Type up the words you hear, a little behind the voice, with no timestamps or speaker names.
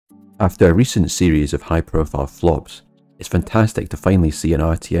After a recent series of high-profile flops, it's fantastic to finally see an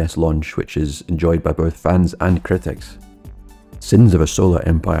RTS launch which is enjoyed by both fans and critics. Sins of a Solar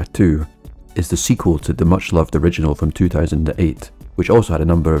Empire 2 is the sequel to the much-loved original from 2008, which also had a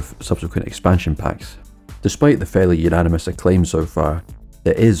number of subsequent expansion packs. Despite the fairly unanimous acclaim so far,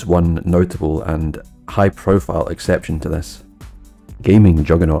 there is one notable and high-profile exception to this. Gaming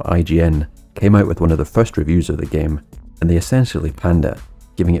juggernaut IGN came out with one of the first reviews of the game, and they essentially panned it,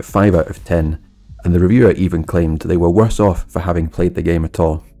 giving it 5 out of 10, and the reviewer even claimed they were worse off for having played the game at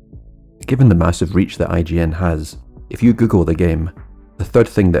all. Given the massive reach that IGN has, if you Google the game, the third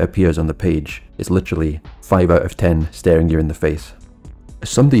thing that appears on the page is literally 5 out of 10 staring you in the face. As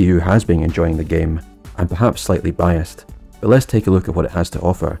somebody who has been enjoying the game, I'm perhaps slightly biased, but let's take a look at what it has to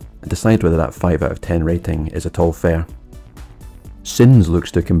offer and decide whether that 5 out of 10 rating is at all fair. Sins looks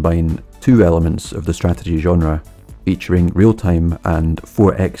to combine two elements of the strategy genre, featuring real-time and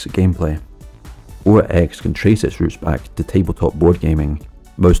 4X gameplay. 4X can trace its roots back to tabletop board gaming,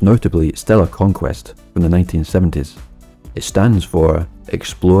 most notably Stellar Conquest from the 1970s. It stands for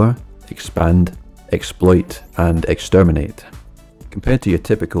Explore, Expand, Exploit, and Exterminate. Compared to your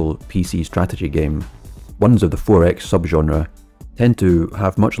typical PC strategy game, ones of the 4X subgenre tend to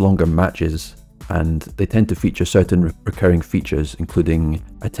have much longer matches, and they tend to feature certain recurring features including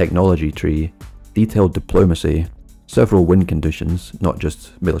a technology tree, detailed diplomacy, several win conditions, not just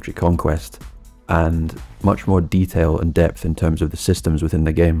military conquest, and much more detail and depth in terms of the systems within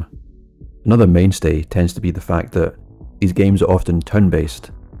the game. Another mainstay tends to be the fact that these games are often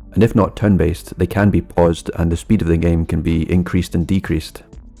turn-based, and if not turn-based, they can be paused and the speed of the game can be increased and decreased.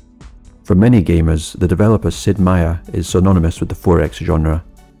 For many gamers, the developer Sid Meier is synonymous with the 4X genre,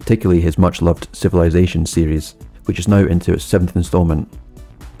 particularly his much-loved Civilization series, which is now into its 7th installment.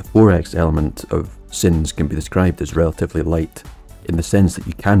 The 4X element of Sins can be described as relatively light, in the sense that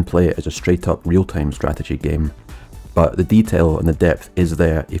you can play it as a straight-up real-time strategy game, but the detail and the depth is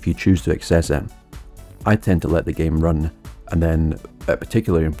there if you choose to access it. I tend to let the game run, and then at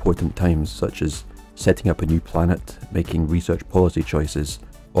particularly important times such as setting up a new planet, making research policy choices,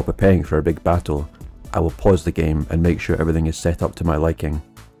 or preparing for a big battle, I will pause the game and make sure everything is set up to my liking.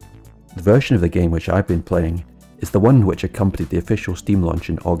 The version of the game which I've been playing is the one which accompanied the official Steam launch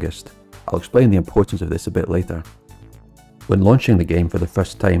in August. I'll explain the importance of this a bit later. When launching the game for the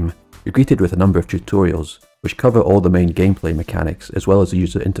first time, you're greeted with a number of tutorials which cover all the main gameplay mechanics as well as the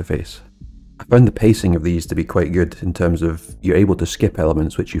user interface. I found the pacing of these to be quite good in terms of you're able to skip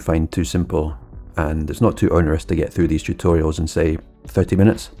elements which you find too simple, and it's not too onerous to get through these tutorials in say 30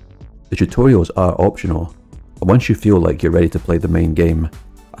 minutes. The tutorials are optional, and once you feel like you're ready to play the main game,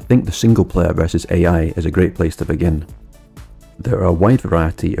 I think the single player versus AI is a great place to begin. There are a wide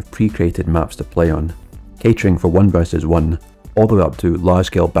variety of pre-created maps to play on, catering for 1 versus 1, all the way up to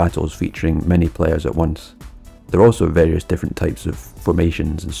large-scale battles featuring many players at once. There are also various different types of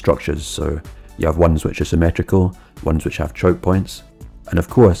formations and structures, so you have ones which are symmetrical, ones which have choke points, and of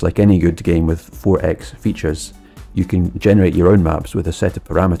course, like any good game with 4X features, you can generate your own maps with a set of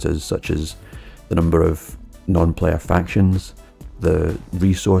parameters such as the number of non-player factions, the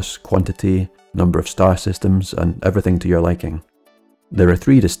resource quantity, number of star systems, and everything to your liking. There are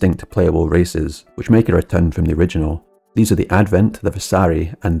 3 distinct playable races, which make a return from the original. These are the Advent, the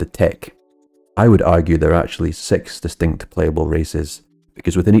Visari, and the Tech. I would argue there are actually 6 distinct playable races,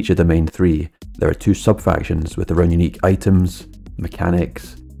 because within each of the main 3, there are 2 sub-factions with their own unique items,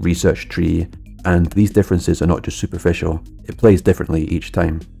 mechanics, research tree, and these differences are not just superficial, it plays differently each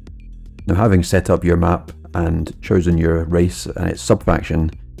time. Now, having set up your map and chosen your race and its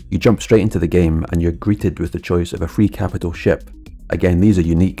sub-faction, you jump straight into the game and you're greeted with the choice of a free capital ship. Again, these are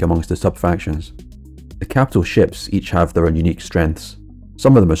unique amongst the sub-factions. The capital ships each have their own unique strengths.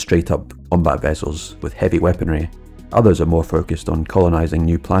 Some of them are straight up combat vessels with heavy weaponry, others are more focused on colonizing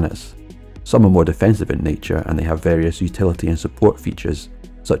new planets. Some are more defensive in nature and they have various utility and support features,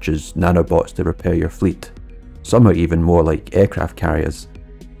 such as nanobots to repair your fleet. Some are even more like aircraft carriers,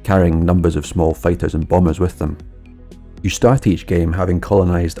 carrying numbers of small fighters and bombers with them. You start each game having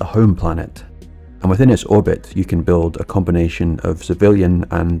colonized a home planet, and within its orbit you can build a combination of civilian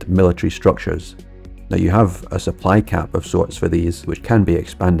and military structures. Now, you have a supply cap of sorts for these, which can be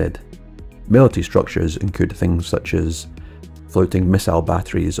expanded. Military structures include things such as floating missile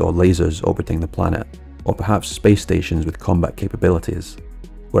batteries or lasers orbiting the planet, or perhaps space stations with combat capabilities,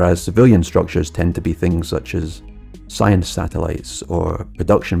 whereas civilian structures tend to be things such as science satellites or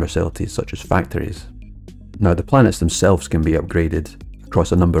production facilities such as factories. Now, the planets themselves can be upgraded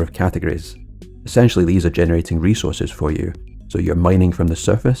across a number of categories. Essentially, these are generating resources for you, so you're mining from the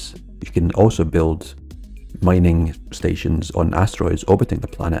surface. You can also build mining stations on asteroids orbiting the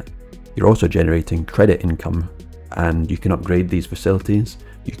planet, You're also generating credit income, and you can upgrade these facilities.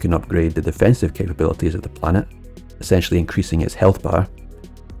 You can upgrade the defensive capabilities of the planet, essentially increasing its health bar,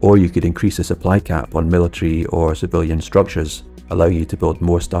 or you could increase the supply cap on military or civilian structures, allowing you to build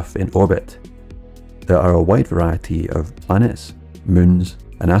more stuff in orbit. There are a wide variety of planets, moons,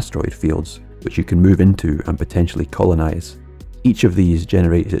 and asteroid fields which you can move into and potentially colonize. Each of these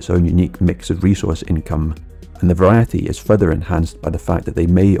generates its own unique mix of resource income, and the variety is further enhanced by the fact that they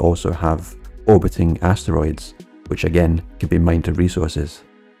may also have orbiting asteroids, which again can be mined to resources.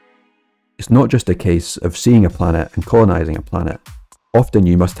 It's not just a case of seeing a planet and colonizing a planet. Often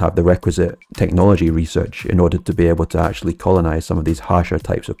you must have the requisite technology research in order to be able to actually colonize some of these harsher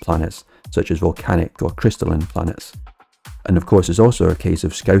types of planets, such as volcanic or crystalline planets. And of course, it's also a case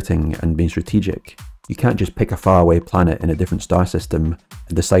of scouting and being strategic. You can't just pick a faraway planet in a different star system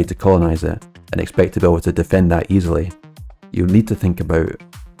and decide to colonize it and expect to be able to defend that easily. You'll need to think about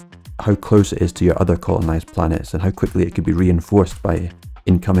how close it is to your other colonized planets and how quickly it could be reinforced by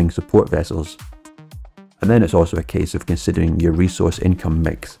incoming support vessels. And then it's also a case of considering your resource income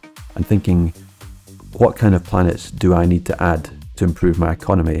mix and thinking, what kind of planets do I need to add to improve my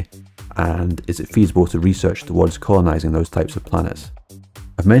economy? And is it feasible to research towards colonizing those types of planets?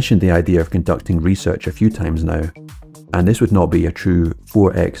 I've mentioned the idea of conducting research a few times now, and this would not be a true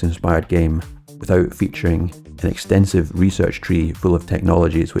 4X inspired game without featuring an extensive research tree full of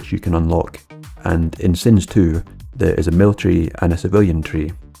technologies which you can unlock. And in Sins 2, there is a military and a civilian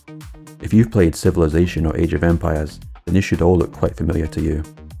tree. If you've played Civilization or Age of Empires, then this should all look quite familiar to you.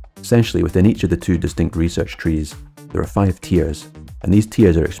 Essentially, within each of the two distinct research trees, there are 5 tiers, and these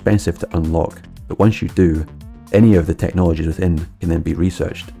tiers are expensive to unlock, but once you do, any of the technologies within can then be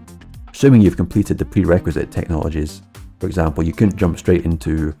researched. Assuming you've completed the prerequisite technologies, for example, you couldn't jump straight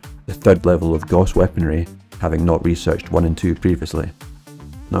into the 3rd level of Gauss weaponry, having not researched 1 and 2 previously.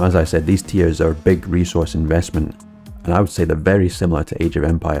 Now, as I said, these tiers are a big resource investment, and I would say they're very similar to Age of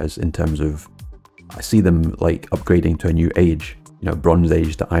Empires in terms of, I see them like upgrading to a new age, you know, Bronze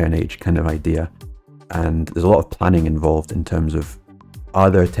Age to Iron Age kind of idea. And there's a lot of planning involved in terms of, are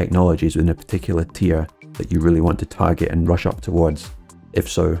there technologies within a particular tier that you really want to target and rush up towards? If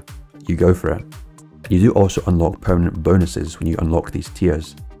so, you go for it. You do also unlock permanent bonuses when you unlock these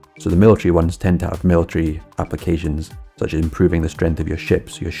tiers. So the military ones tend to have military applications, such as improving the strength of your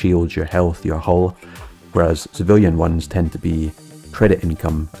ships, your shields, your health, your hull, whereas civilian ones tend to be credit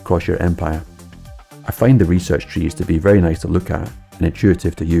income across your empire. I find the research trees to be very nice to look at and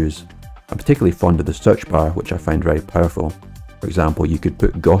intuitive to use. I'm particularly fond of the search bar, which I find very powerful. For example, you could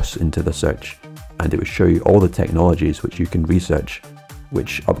put Gauss into the search, and it would show you all the technologies which you can research,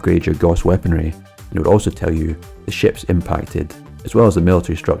 which upgrade your Gauss weaponry, and it would also tell you the ships impacted, as well as the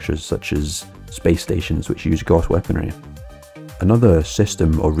military structures such as space stations which use Gauss weaponry. Another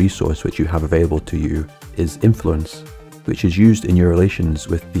system or resource which you have available to you is influence, which is used in your relations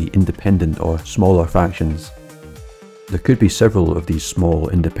with the independent or smaller factions. There could be several of these small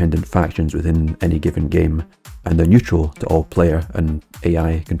independent factions within any given game, and they're neutral to all player and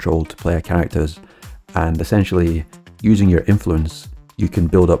AI controlled player characters, and essentially using your influence you can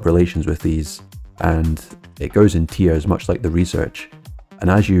build up relations with these, and it goes in tiers much like the research.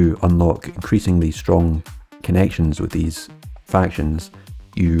 And as you unlock increasingly strong connections with these factions,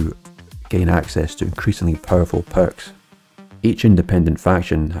 you gain access to increasingly powerful perks. Each independent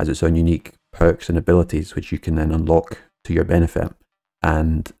faction has its own unique perks and abilities which you can then unlock to your benefit,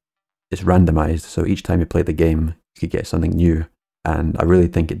 and it's randomized, so each time you play the game you could get something new, and I really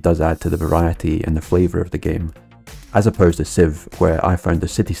think it does add to the variety and the flavour of the game, as opposed to Civ, where I found the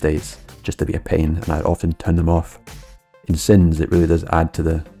city-states just to be a pain and I'd often turn them off. In Sins it really does add to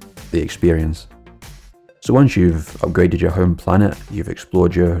the experience. So once you've upgraded your home planet, you've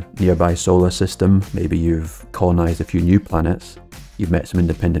explored your nearby solar system, maybe you've colonized a few new planets, you've met some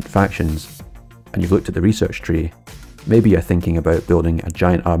independent factions, and you've looked at the research tree, maybe you're thinking about building a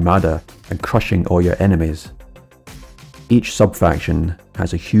giant armada and crushing all your enemies. Each sub-faction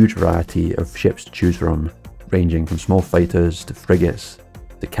has a huge variety of ships to choose from, ranging from small fighters to frigates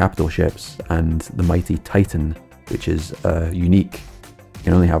to capital ships and the mighty Titan, which is unique. You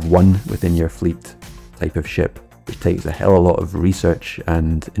can only have one within your fleet type of ship, which takes a hell of a lot of research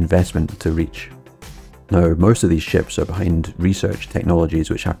and investment to reach. Now, most of these ships are behind research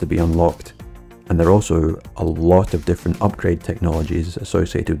technologies which have to be unlocked, and there are also a lot of different upgrade technologies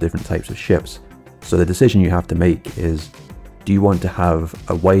associated with different types of ships. So the decision you have to make is, do you want to have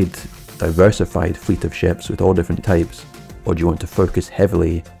a wide, diversified fleet of ships with all different types, or do you want to focus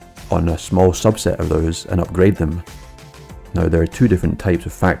heavily on a small subset of those and upgrade them? Now, there are 2 different types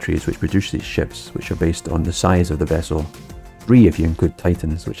of factories which produce these ships, which are based on the size of the vessel. 3 if you include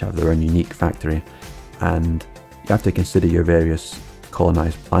Titans, which have their own unique factory, and you have to consider your various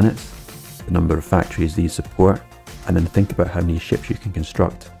colonized planets, the number of factories these support, and then think about how many ships you can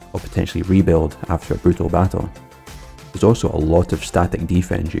construct or potentially rebuild after a brutal battle. There's also a lot of static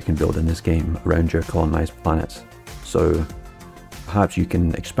defense you can build in this game around your colonized planets, so perhaps you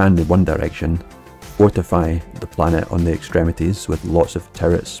can expand in one direction, fortify the planet on the extremities with lots of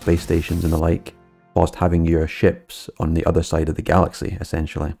turrets, space stations and the like, whilst having your ships on the other side of the galaxy,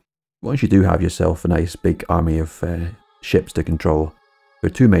 essentially. Once you do have yourself a nice big army of ships to control, there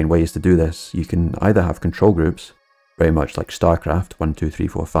are 2 main ways to do this. You can either have control groups, very much like StarCraft 1, 2, 3,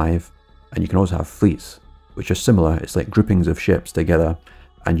 4, 5, and you can also have fleets, which are similar. It's like groupings of ships together,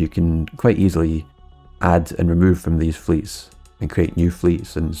 and you can quite easily add and remove from these fleets and create new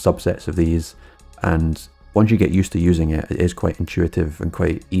fleets and subsets of these, and once you get used to using it, it is quite intuitive and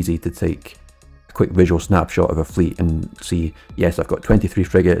quite easy to take a quick visual snapshot of a fleet and see, yes, I've got 23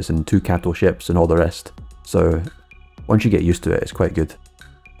 frigates and 2 capital ships and all the rest. So once you get used to it, it's quite good.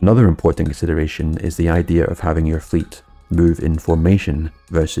 Another important consideration is the idea of having your fleet move in formation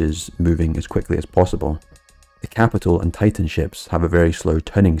versus moving as quickly as possible. The capital and Titan ships have a very slow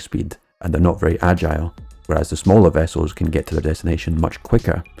turning speed and they're not very agile, whereas the smaller vessels can get to their destination much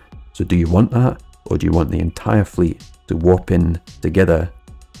quicker. So do you want that, or do you want the entire fleet to warp in together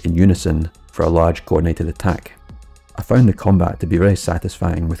in unison for a large coordinated attack? I found the combat to be very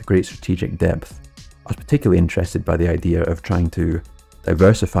satisfying with great strategic depth. I was particularly interested by the idea of trying to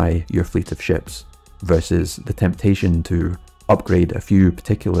diversify your fleet of ships versus the temptation to upgrade a few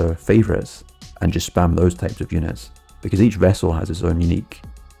particular favourites and just spam those types of units, because each vessel has its own unique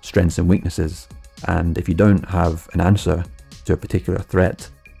strengths and weaknesses, and if you don't have an answer to a particular threat,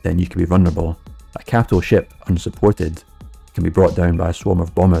 then you can be vulnerable. A capital ship, unsupported, can be brought down by a swarm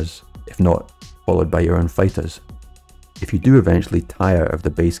of bombers, if not followed by your own fighters. If you do eventually tire of the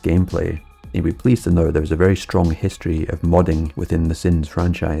base gameplay, you'll be pleased to know there's a very strong history of modding within the Sins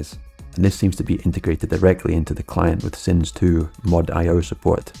franchise, and this seems to be integrated directly into the client with Sins 2 mod.io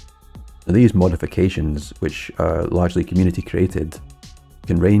support. Now, these modifications, which are largely community created,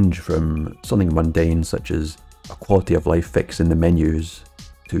 can range from something mundane such as a quality of life fix in the menus,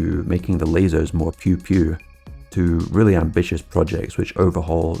 to making the lasers more pew-pew, to really ambitious projects which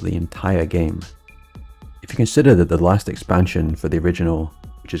overhaul the entire game. If you consider that the last expansion for the original,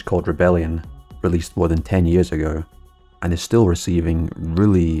 which is called Rebellion, released more than 10 years ago, and is still receiving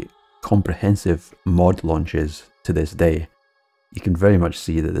really comprehensive mod launches to this day, you can very much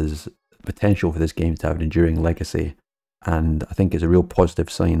see that there's potential for this game to have an enduring legacy, and I think it's a real positive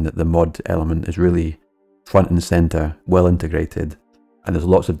sign that the mod element is really front and center, well integrated, and there's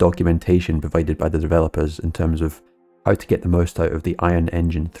lots of documentation provided by the developers in terms of how to get the most out of the Iron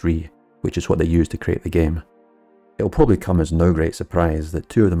Engine 3, which is what they used to create the game. It'll probably come as no great surprise that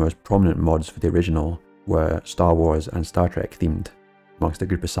 2 of the most prominent mods for the original were Star Wars and Star Trek themed. Amongst a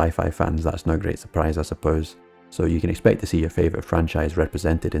group of sci-fi fans, that's no great surprise, I suppose. So you can expect to see your favourite franchise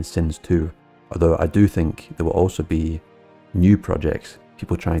represented in Sins 2, although I do think there will also be new projects,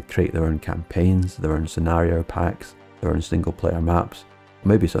 people trying to create their own campaigns, their own scenario packs, their own single player maps, or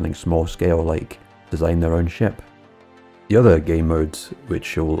maybe something small scale like design their own ship. The other game mode,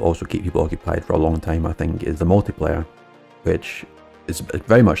 which will also keep people occupied for a long time, I think, is the multiplayer, which is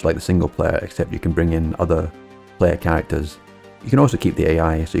very much like the single player, except you can bring in other player characters. You can also keep the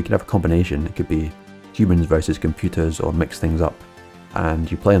AI, so you can have a combination. It could be humans versus computers, or mix things up, and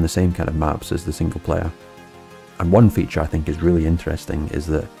you play on the same kind of maps as the single player. And one feature I think is really interesting is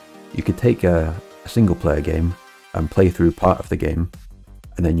that you could take a single player game and play through part of the game,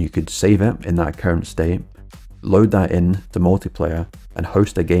 and then you could save it in that current state, load that in to multiplayer and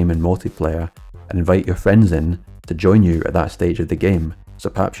host a game in multiplayer and invite your friends in to join you at that stage of the game. So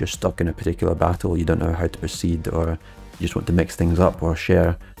perhaps you're stuck in a particular battle, you don't know how to proceed, or you just want to mix things up or share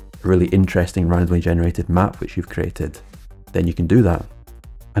a really interesting randomly generated map which you've created. Then you can do that.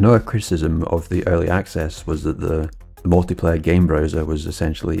 I know a criticism of the early access was that the multiplayer game browser was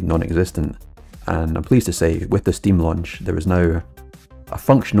essentially non-existent, and I'm pleased to say with the Steam launch there is now a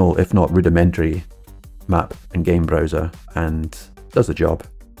functional, if not rudimentary, map and game browser, and does the job,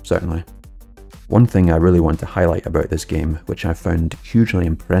 certainly. One thing I really want to highlight about this game, which I found hugely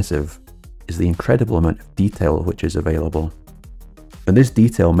impressive, is the incredible amount of detail which is available. And this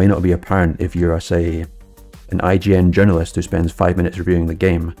detail may not be apparent if you're, say, an IGN journalist who spends 5 minutes reviewing the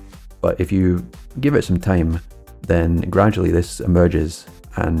game, but if you give it some time, then gradually this emerges,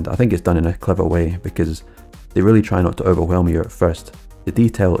 and I think it's done in a clever way because they really try not to overwhelm you at first. The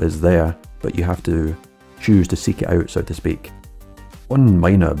detail is there, but you have to choose to seek it out, so to speak. One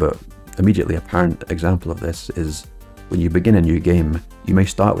minor but immediately apparent example of this is When you begin a new game, you may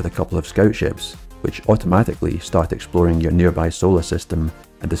start with a couple of scout ships, which automatically start exploring your nearby solar system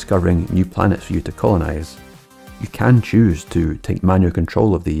and discovering new planets for you to colonize. You can choose to take manual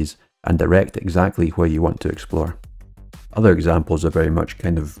control of these and direct exactly where you want to explore. Other examples are very much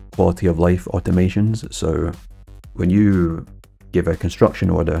kind of quality of life automations. So when you give a construction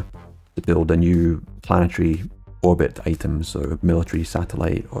order to build a new planetary orbit item, so military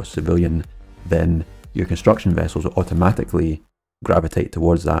satellite or civilian, then your construction vessels will automatically gravitate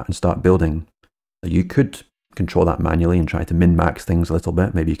towards that and start building. You could control that manually and try to min-max things a little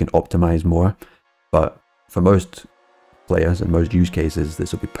bit. Maybe you can optimize more, but for most players and most use cases,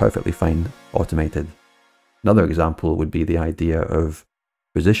 this will be perfectly fine automated. Another example would be the idea of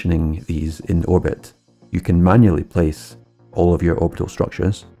positioning these in orbit. You can manually place all of your orbital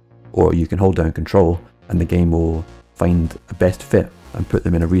structures, or you can hold down control and the game will find a best fit and put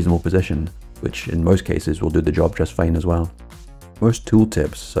them in a reasonable position, which in most cases will do the job just fine as well. Most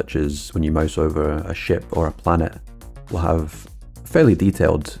tooltips, such as when you mouse over a ship or a planet, will have a fairly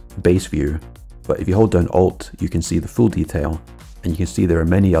detailed base view, but if you hold down Alt, you can see the full detail, and you can see there are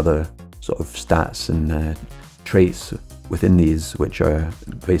many other sort of stats and traits within these which are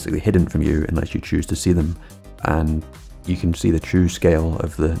basically hidden from you unless you choose to see them, and you can see the true scale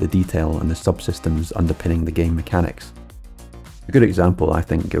of the detail and the subsystems underpinning the game mechanics. A good example, I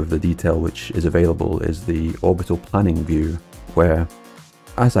think, of the detail which is available is the orbital planning view, where,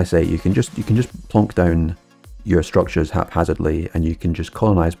 as I say, you can just plonk down your structures haphazardly and you can just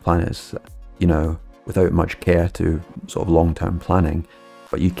colonize planets, you know, without much care to sort of long-term planning.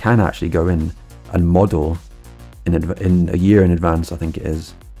 But you can actually go in and model in a year in advance, I think it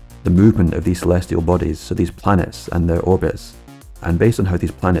is, the movement of these celestial bodies, so these planets and their orbits. And based on how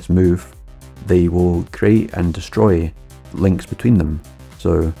these planets move, they will create and destroy links between them.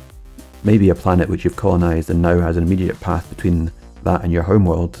 So maybe a planet which you've colonized and now has an immediate path between that and your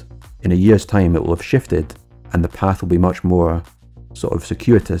homeworld, in a year's time it will have shifted and the path will be much more sort of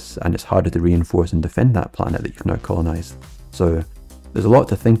circuitous, and it's harder to reinforce and defend that planet that you've now colonized. So there's a lot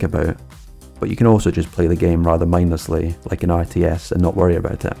to think about, but you can also just play the game rather mindlessly like an RTS and not worry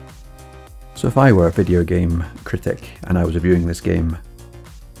about it. So if I were a video game critic and I was reviewing this game,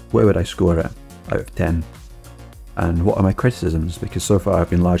 where would I score it out of 10? And what are my criticisms? Because so far I've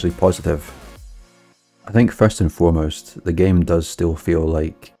been largely positive. I think first and foremost, the game does still feel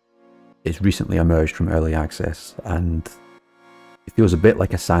like it's recently emerged from early access, and it feels a bit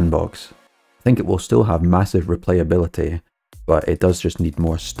like a sandbox. I think it will still have massive replayability, but it does just need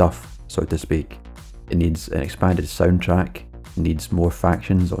more stuff, so to speak. It needs an expanded soundtrack, it needs more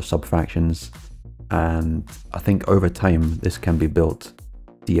factions or sub-factions, and I think over time this can be built.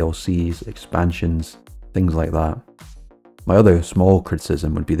 DLCs, expansions, things like that. My other small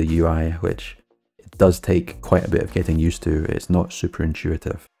criticism would be the UI, which it does take quite a bit of getting used to. It's not super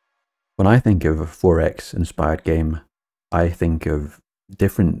intuitive. When I think of a 4X inspired game, I think of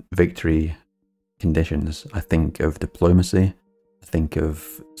different victory conditions. I think of diplomacy. I think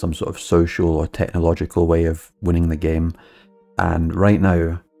of some sort of social or technological way of winning the game. And right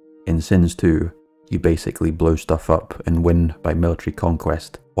now, in Sins 2, you basically blow stuff up and win by military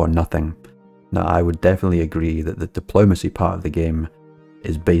conquest or nothing. Now, I would definitely agree that the diplomacy part of the game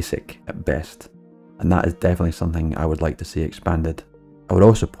is basic at best, and that is definitely something I would like to see expanded. I would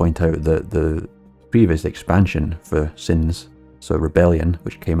also point out that the previous expansion for Sins, so Rebellion,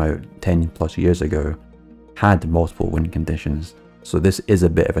 which came out 10 plus years ago, had multiple win conditions, so this is a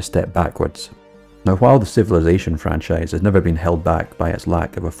bit of a step backwards. Now, while the Civilization franchise has never been held back by its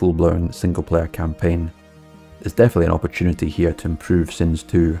lack of a full-blown single-player campaign, there's definitely an opportunity here to improve Sins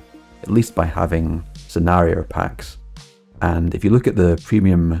 2, at least by having scenario packs. And if you look at the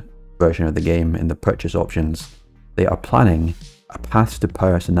premium version of the game in the purchase options, they are planning a Paths to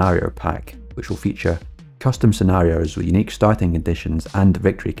Power scenario pack, which will feature custom scenarios with unique starting conditions and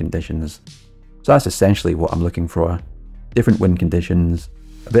victory conditions. So that's essentially what I'm looking for. Different win conditions,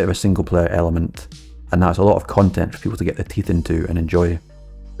 a bit of a single player element, and that's a lot of content for people to get their teeth into and enjoy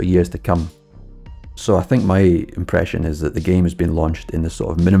for years to come. So I think my impression is that the game has been launched in the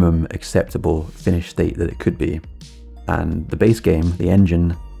sort of minimum acceptable finished state that it could be. And the base game, the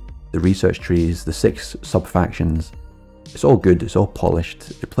engine, the research trees, the 6 sub-factions, it's all good, it's all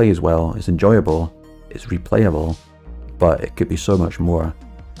polished, it plays well, it's enjoyable, it's replayable, but it could be so much more.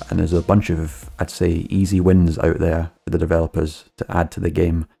 And there's a bunch of, I'd say, easy wins out there for the developers to add to the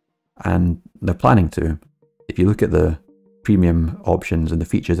game, and they're planning to. If you look at the premium options and the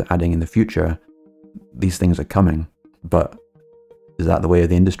features they're adding in the future, these things are coming. But is that the way of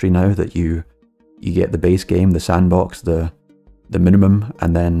the industry now, that you get the base game, the sandbox, the minimum,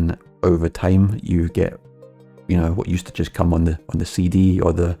 and then over time you get you know, what used to just come on the CD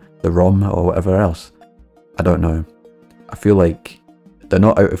or the ROM or whatever else. I don't know. I feel like they're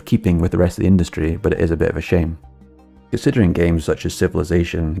not out of keeping with the rest of the industry, but it is a bit of a shame. Considering games such as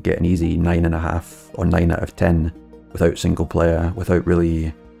Civilization get an easy 9.5 or 9 out of 10 without single player, without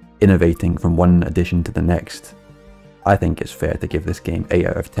really innovating from one edition to the next, I think it's fair to give this game 8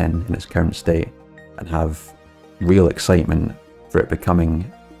 out of 10 in its current state and have real excitement for it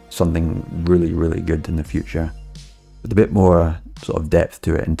becoming something really, really good in the future, with a bit more sort of depth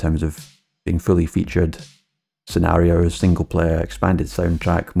to it in terms of being fully featured scenarios, single player, expanded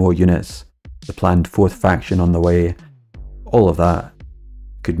soundtrack, more units, the planned 4th faction on the way. All of that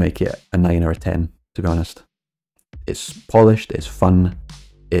could make it a 9 or a 10, to be honest. It's polished, it's fun,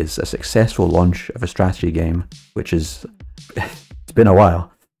 it's a successful launch of a strategy game, which is, it's been a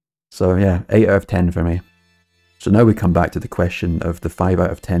while. So yeah, 8 out of 10 for me. So now we come back to the question of the 5 out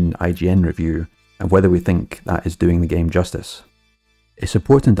of 10 IGN review and whether we think that is doing the game justice. It's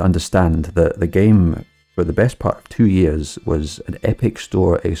important to understand that the game, for the best part of 2 years, was an Epic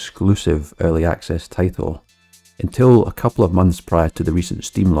Store exclusive early access title, until a couple of months prior to the recent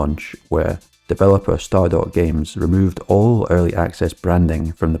Steam launch, where developer Stardock Games removed all early access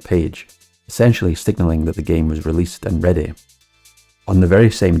branding from the page, essentially signalling that the game was released and ready. On the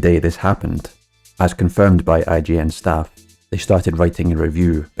very same day this happened, as confirmed by IGN staff, they started writing a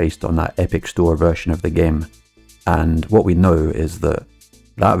review based on that Epic Store version of the game, and what we know is that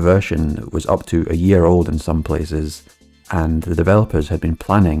that version was up to a year old in some places, and the developers had been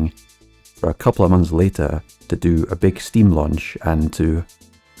planning for a couple of months later to do a big Steam launch and to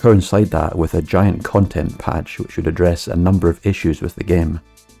coincide that with a giant content patch which would address a number of issues with the game.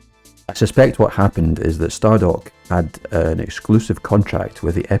 I suspect what happened is that Stardock had an exclusive contract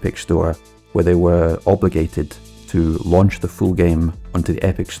with the Epic Store where they were obligated to launch the full game onto the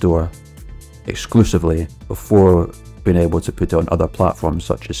Epic Store exclusively before being able to put it on other platforms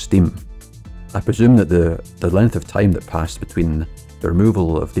such as Steam. I presume that the length of time that passed between the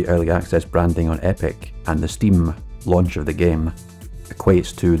removal of the early access branding on Epic and the Steam launch of the game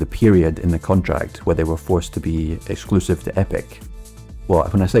equates to the period in the contract where they were forced to be exclusive to Epic. Well,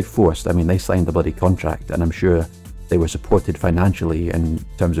 when I say forced, I mean they signed the bloody contract, and I'm sure they were supported financially in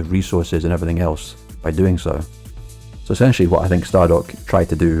terms of resources and everything else by doing so. So essentially what I think Stardock tried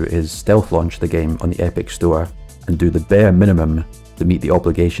to do is stealth launch the game on the Epic Store and do the bare minimum to meet the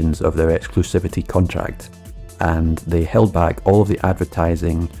obligations of their exclusivity contract, and they held back all of the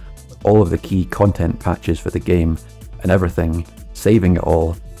advertising, all of the key content patches for the game and everything, saving it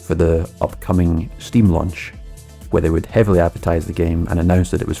all for the upcoming Steam launch, where they would heavily advertise the game and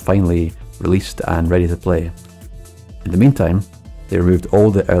announce that it was finally released and ready to play. In the meantime, they removed all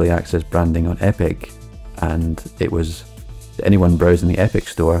the early access branding on Epic, and it was, to anyone browsing the Epic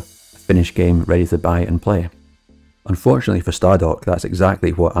Store, a finished game ready to buy and play. Unfortunately for Stardock, that's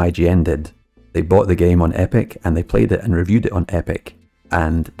exactly what IGN did. They bought the game on Epic and they played it and reviewed it on Epic,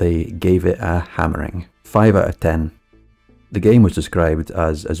 and they gave it a hammering. 5 out of 10. The game was described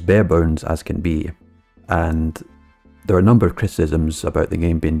as bare bones as can be, and there are a number of criticisms about the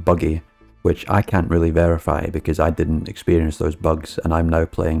game being buggy, which I can't really verify because I didn't experience those bugs and I'm now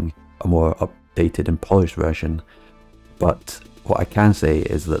playing a more updated and polished version. But what I can say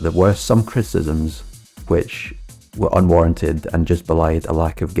is that there were some criticisms which were unwarranted and just belied a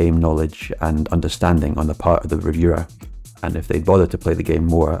lack of game knowledge and understanding on the part of the reviewer. And if they'd bothered to play the game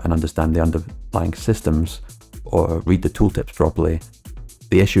more and understand the underlying systems or read the tooltips properly,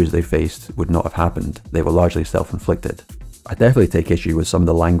 the issues they faced would not have happened. They were largely self-inflicted. I definitely take issue with some of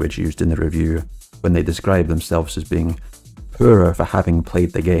the language used in the review when they describe themselves as being poorer for having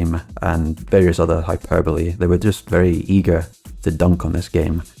played the game and various other hyperbole. They were just very eager to dunk on this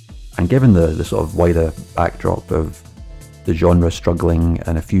game. And given the sort of wider backdrop of the genre struggling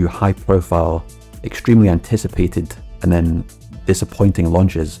and a few high-profile, extremely anticipated and then disappointing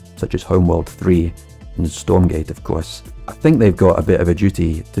launches such as Homeworld 3 and Stormgate, of course, I think they've got a bit of a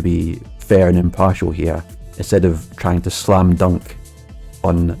duty to be fair and impartial here, instead of trying to slam dunk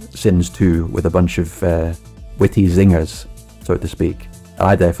on Sins 2 with a bunch of witty zingers, so to speak.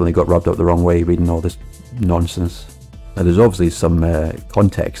 I definitely got rubbed up the wrong way reading all this nonsense. Now there's obviously some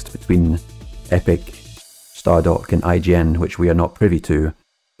context between Epic, Stardock and IGN which we are not privy to,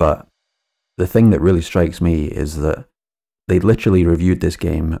 but the thing that really strikes me is that they literally reviewed this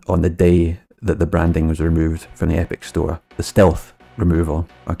game on the day that the branding was removed from the Epic Store, the stealth removal,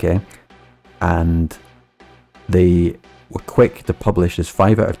 okay? And they were quick to publish this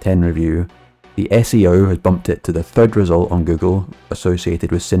 5 out of 10 review. The SEO has bumped it to the 3rd result on Google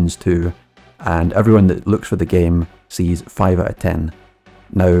associated with Sins 2, and everyone that looks for the game sees 5 out of 10.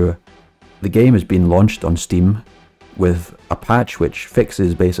 Now, The game has been launched on Steam with a patch which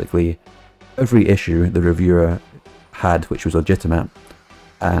fixes basically every issue the reviewer had which was legitimate,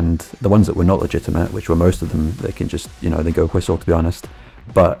 and the ones that were not legitimate, which were most of them, they can just, they go whistle, to be honest.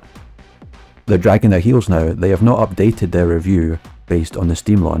 But they're dragging their heels now. They have not updated their review based on the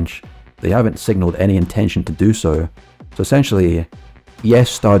Steam launch. They haven't signaled any intention to do so. So essentially,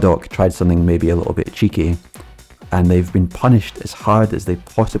 yes, Stardock tried something maybe a little bit cheeky, and they've been punished as hard as they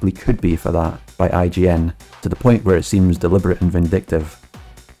possibly could be for that by IGN, to the point where it seems deliberate and vindictive.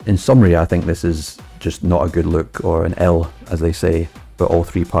 In summary, I think this is just not a good look, or an L, as they say, for all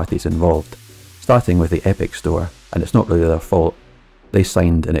three parties involved. Starting with the Epic Store, and it's not really their fault. They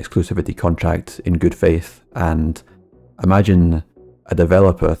signed an exclusivity contract in good faith, and imagine a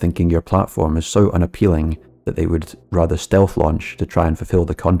developer thinking your platform is so unappealing that they would rather stealth launch to try and fulfill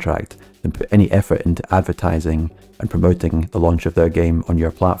the contract than put any effort into advertising and promoting the launch of their game on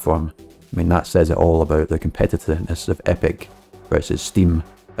your platform. I mean, that says it all about the competitiveness of Epic versus Steam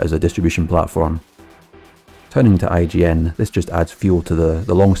as a distribution platform. Turning to IGN, this just adds fuel to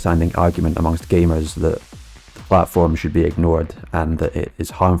the long-standing argument amongst gamers that the platform should be ignored and that it is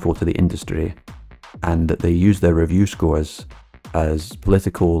harmful to the industry, and that they use their review scores as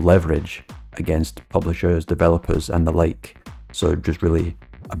political leverage against publishers, developers and the like. So just really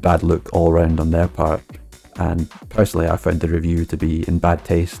a bad look all around on their part, and personally I found the review to be in bad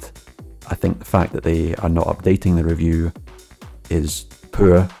taste. I think the fact that they are not updating the review is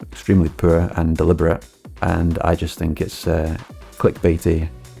poor, extremely poor and deliberate, and I just think it's clickbaity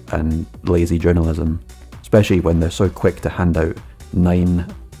and lazy journalism, especially when they're so quick to hand out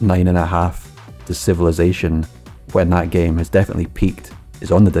 9.5 to Civilization, when that game has definitely peaked,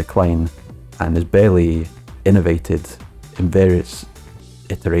 is on the decline, and is barely innovated in various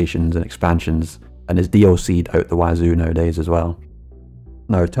iterations and expansions, and is DLC'd out the wazoo nowadays as well.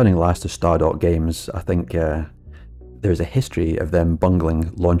 Now, turning last to Stardock Games, I think there's a history of them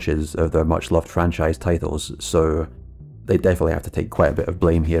bungling launches of their much loved franchise titles, so they definitely have to take quite a bit of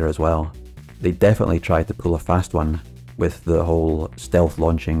blame here as well. They definitely tried to pull a fast one with the whole stealth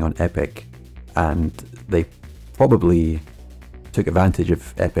launching on Epic, and they probably took advantage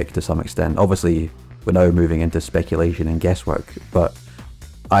of Epic to some extent. Obviously, we're now moving into speculation and guesswork, but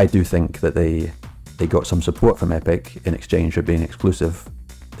I do think that they got some support from Epic in exchange for being exclusive.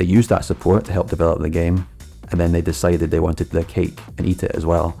 They used that support to help develop the game, and then they decided they wanted their cake and eat it as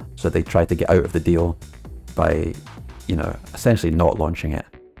well. So they tried to get out of the deal by, essentially not launching it.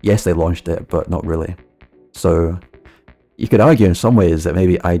 Yes, they launched it, but not really. So you could argue in some ways that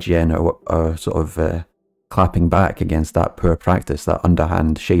maybe IGN are sort of clapping back against that poor practice, that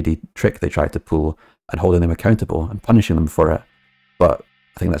underhand, shady trick they tried to pull, and holding them accountable and punishing them for it. But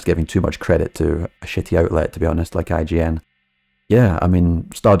I think that's giving too much credit to a shitty outlet, to be honest, like IGN. Yeah, I mean,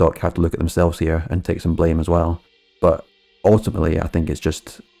 Stardock have to look at themselves here and take some blame as well. But ultimately, I think it's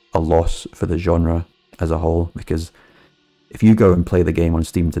just a loss for the genre as a whole, because if you go and play the game on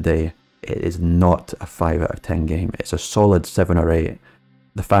Steam today, it is not a 5 out of 10 game. It's a solid 7 or 8.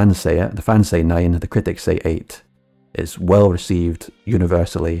 The fans say it. The fans say 9. The critics say 8. It's well received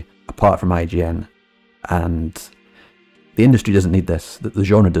universally, apart from IGN. And the industry doesn't need this. The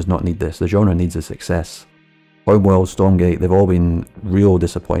genre does not need this. The genre needs a success. Homeworld, Stormgate, they've all been real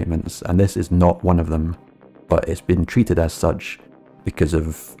disappointments, and this is not one of them. But it's been treated as such because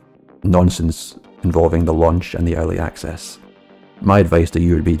of nonsense involving the launch and the early access. My advice to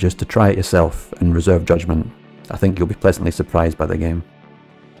you would be just to try it yourself and reserve judgment. I think you'll be pleasantly surprised by the game.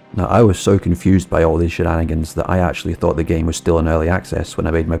 Now, I was so confused by all these shenanigans that I actually thought the game was still in early access when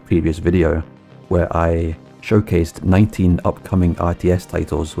I made my previous video, where I showcased 19 upcoming RTS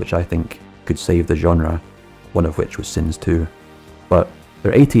titles which I think could save the genre, one of which was Sins 2. But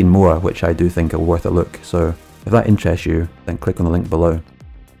there are 18 more which I do think are worth a look, so if that interests you, then click on the link below.